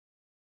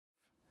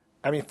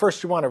I mean,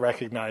 first you want to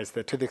recognize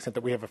that to the extent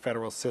that we have a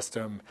federal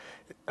system,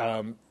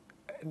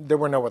 there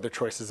were no other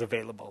choices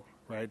available,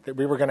 right? That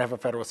we were going to have a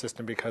federal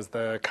system because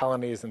the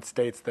colonies and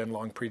states then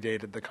long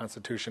predated the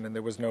Constitution, and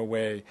there was no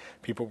way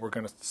people were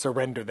going to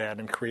surrender that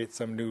and create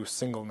some new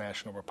single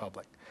national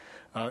republic.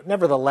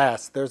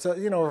 Nevertheless, there's a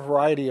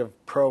variety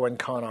of pro and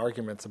con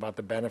arguments about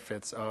the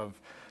benefits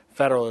of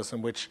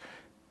federalism, which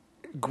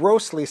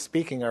grossly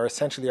speaking, are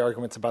essentially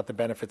arguments about the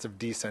benefits of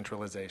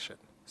decentralization.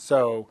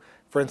 So,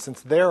 for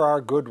instance, there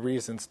are good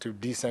reasons to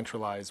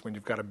decentralize when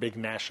you've got a big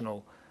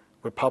national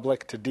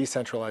republic, to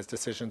decentralize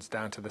decisions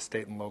down to the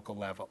state and local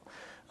level.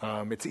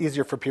 It's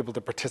easier for people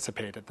to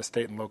participate at the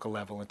state and local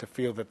level and to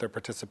feel that their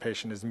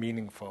participation is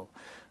meaningful.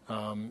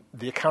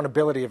 The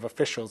accountability of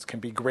officials can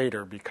be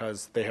greater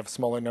because they have a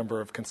smaller number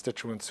of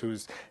constituents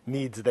whose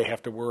needs they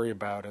have to worry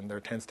about, and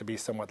there tends to be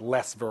somewhat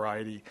less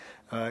variety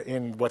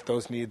in what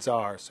those needs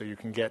are, so you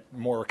can get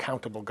more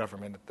accountable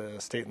government at the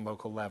state and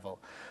local level.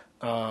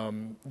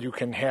 You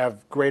can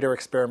have greater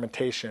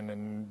experimentation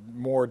and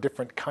more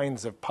different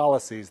kinds of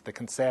policies that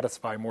can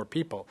satisfy more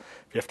people.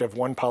 If you have to have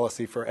one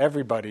policy for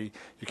everybody,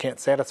 you can't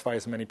satisfy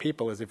as many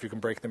people as if you can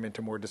break them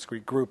into more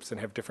discrete groups and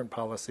have different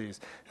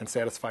policies and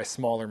satisfy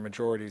smaller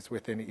majorities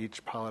within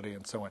each polity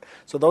and so on.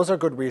 So those are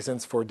good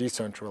reasons for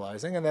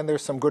decentralizing, and then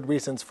there's some good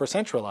reasons for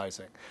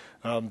centralizing.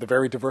 The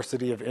very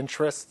diversity of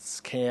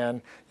interests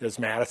can, as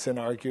Madison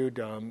argued,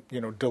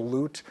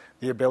 dilute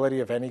the ability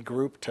of any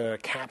group to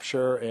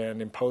capture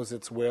and impose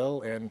its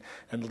will and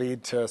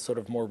lead to sort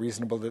of more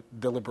reasonable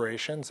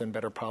deliberations and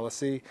better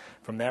policy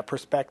from that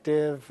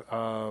perspective,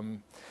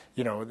 and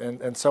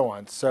so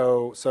on.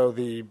 So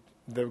the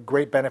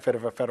great benefit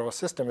of a federal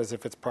system is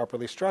if it's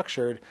properly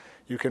structured,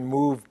 you can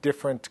move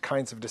different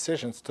kinds of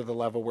decisions to the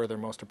level where they're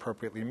most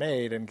appropriately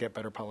made and get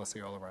better policy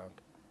all around.